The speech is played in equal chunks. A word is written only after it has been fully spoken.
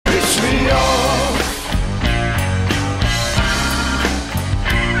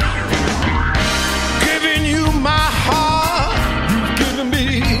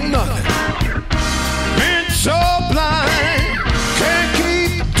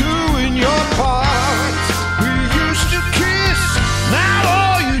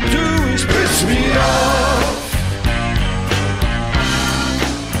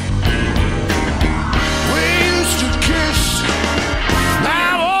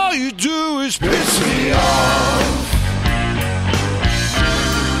is piss me off.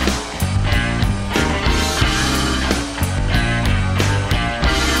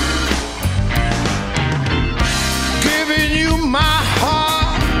 Giving you my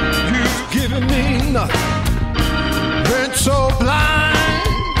heart, you've given me nothing. Been so blind,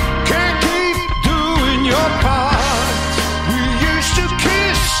 can't keep doing your part. We used to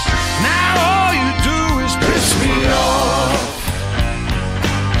kiss, now all you do is piss me off.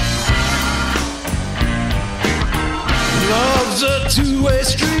 Love's a two-way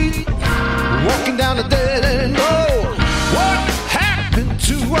street, walking down a dead end road. What happened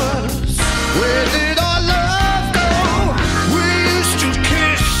to us? Where did our love go? We used to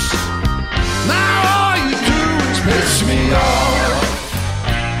kiss, now all you do is piss me off.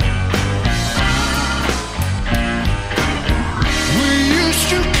 We used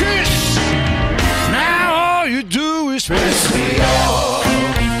to kiss, now all you do is piss me off.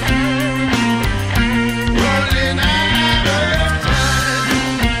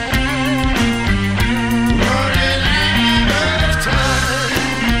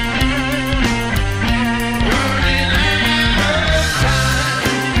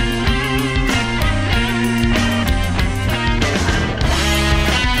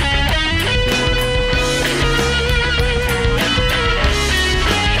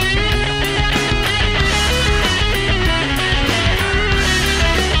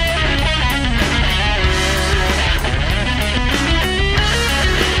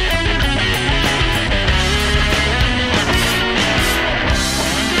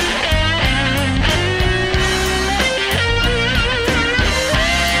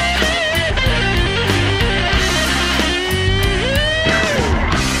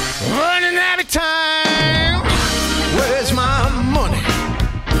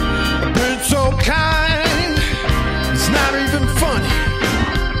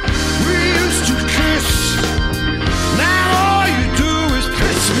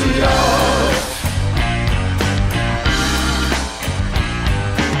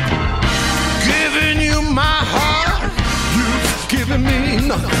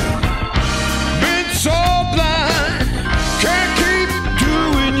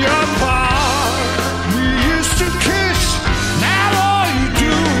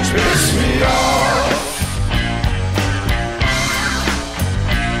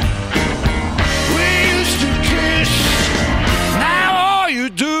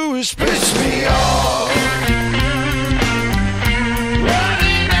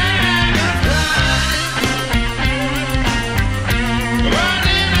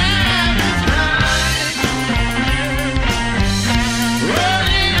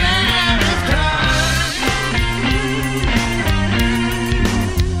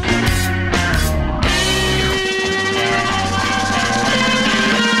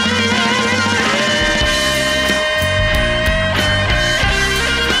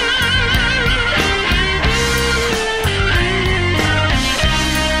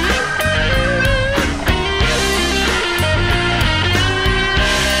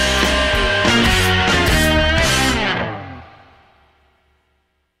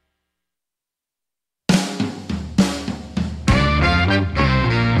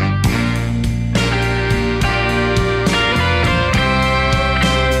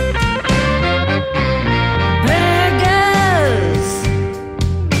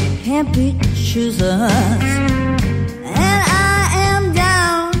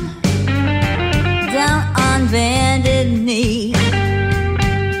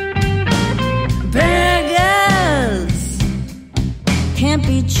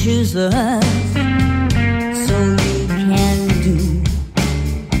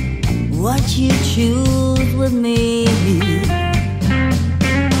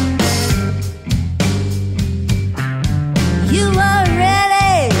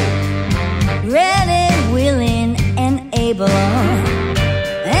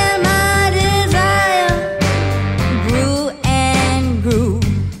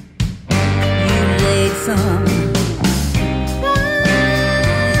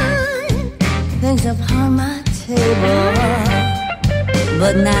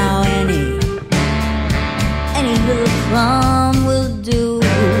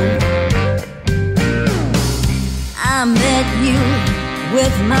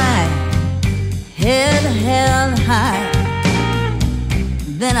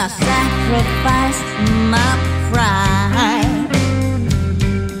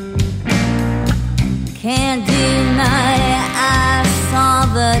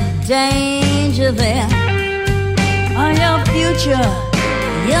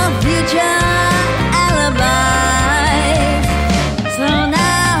 Your future alibi. So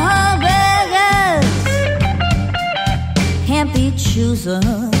now, oh baby, choosers,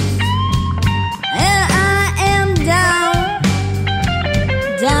 and I am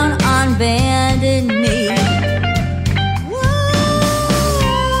down on bended knee.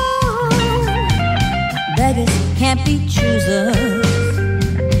 Whoa. Beggars can't be choosers,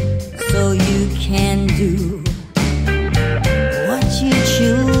 so you can do what you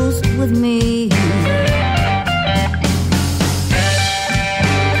choose with me.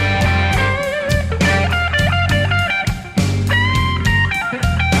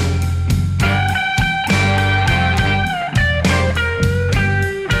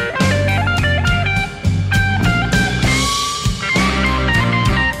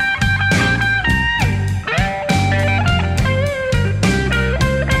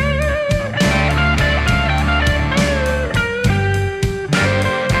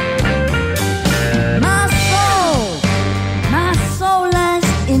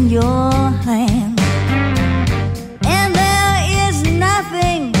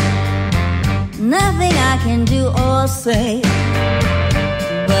 Nothing I can do or say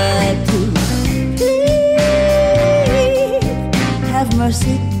but to please have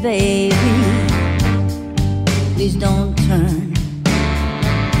mercy, baby. Please don't turn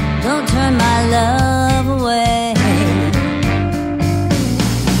my love away.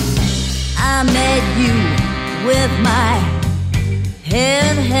 I met you with my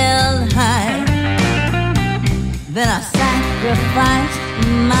head held high, then I sacrificed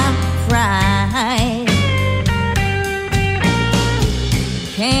my pride.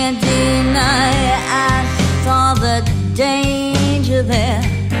 Can't deny I saw the danger there.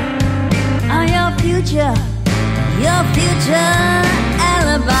 Are your future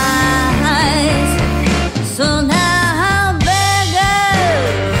alibis? So now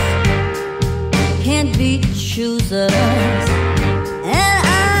beggars can't be choosers, and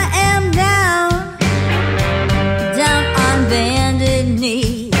I am down on bended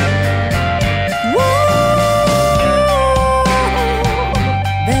knee.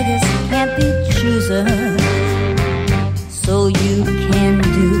 So you can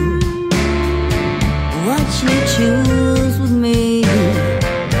do what you choose with me,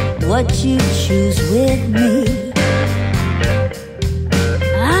 what you choose with me.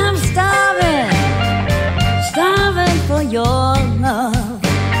 I'm starving for your love,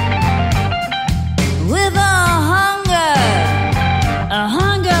 with a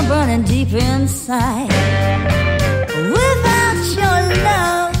hunger burning deep inside. Without your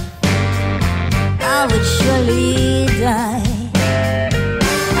love, I would surely die.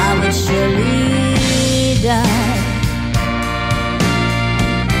 I would surely die.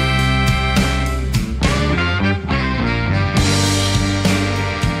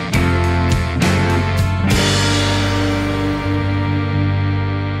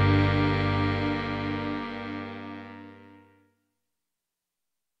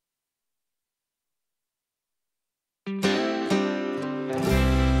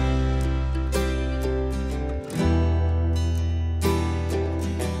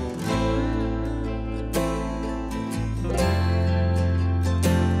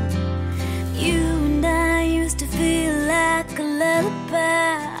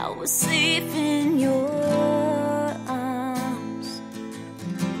 I was safe in your arms.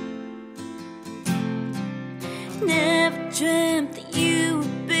 Never dreamt that you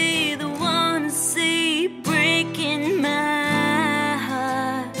would be the one to see breaking my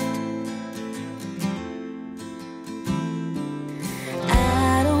heart.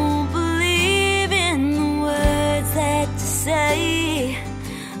 I don't believe in the words that you say.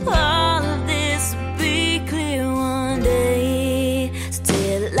 All of this will be clear one day.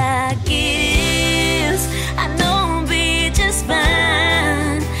 Like it is, I know I'll be just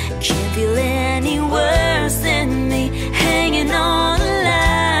fine. Can't feel any worse than me hanging on.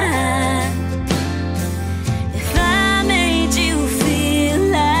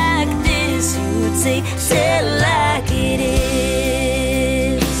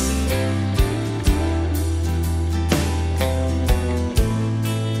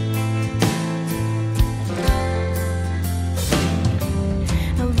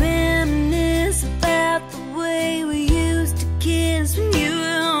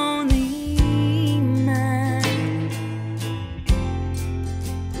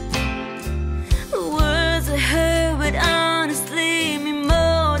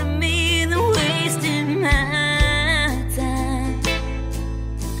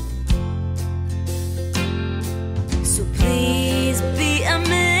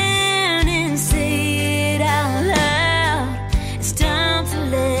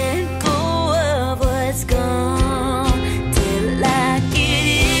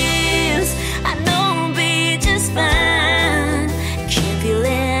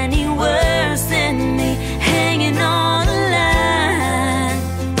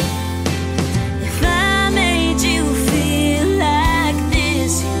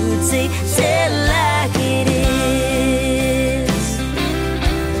 say, tell it like it is.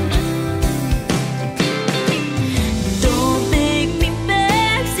 Don't make me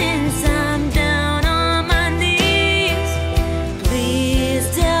beg since I'm down on my knees. Please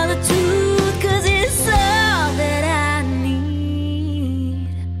tell the truth, 'cause it's all that I need.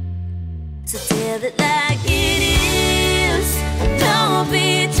 So tell it like it is. Don't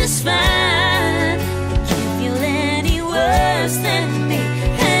be just fine. You feel any worse than me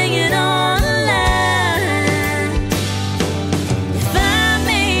hanging on the line. If I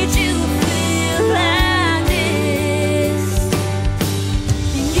made you feel like this,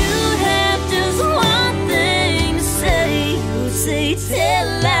 then you'd have just one thing to say. You'd say, tell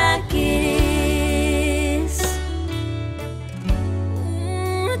it like it is.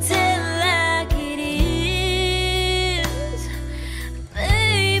 Tell it like it is.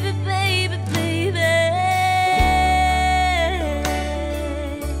 Baby, baby, baby.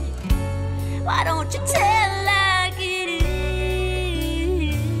 Why don't you tell it like it is?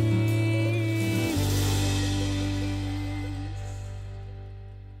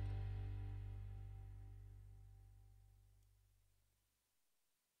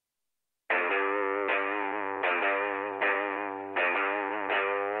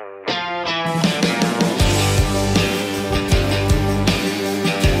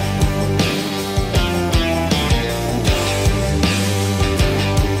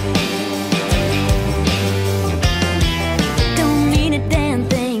 Don't mean a damn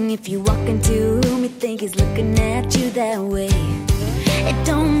thing if you walk into a room you think he's looking at you that way. It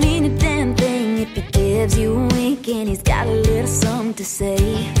don't mean a damn thing if he gives you a wink and he's got a little something to say.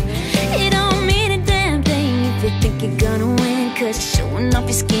 It don't mean a damn thing if you think you're gonna win 'cause you're showing off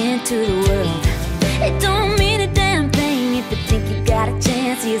your skin to the world. It don't mean a damn thing if you think you got a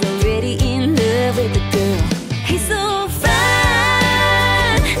chance, he's already in love with the girl. He's so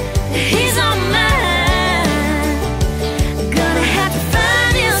fine, he's on mine. Gonna have to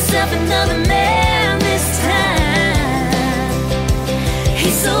find yourself another man this time.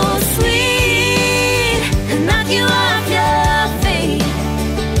 He's so sweet, knock you off your feet.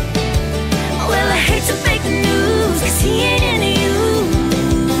 Well, I hate to break the news, 'cause he ain't into you.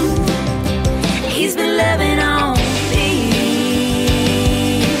 He's been loving on me.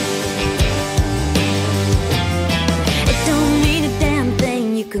 It don't mean a damn thing,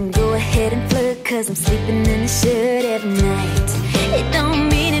 you can go ahead and flirt 'cause I'm sleeping in the shirt every night. It don't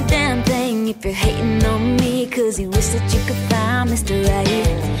mean a damn thing if you're hating on me 'cause you wish that you could find Mr.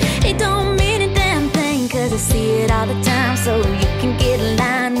 Right. It don't mean a damn thing 'cause I see it all the time, so you can get in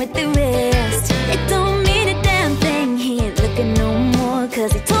line with the rest. It don't mean a damn thing, he ain't looking no more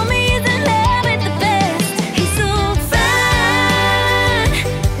 'cause he told me he's in love with the best. He's so fine,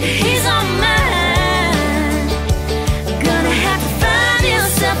 he's on mine. Gonna have to find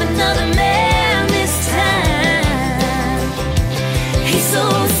yourself another man this time. He's so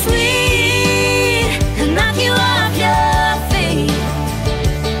sweet, knock you off your feet.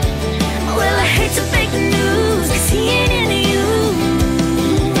 Well, I hate to break the news, 'cause he ain't into you.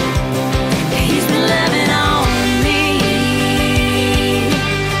 He's been loving on me.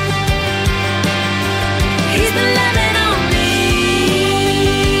 He's been loving on me.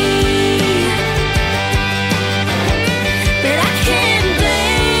 But I can't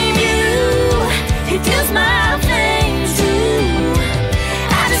blame you, he does my things too.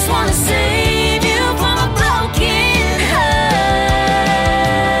 I just wanna save you from a broken heart.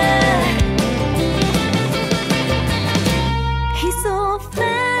 He's so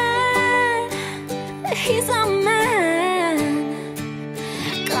fine, he's on mine.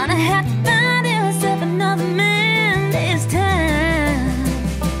 Gonna have to find yourself another man this time.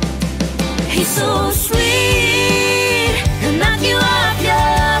 He's so sweet.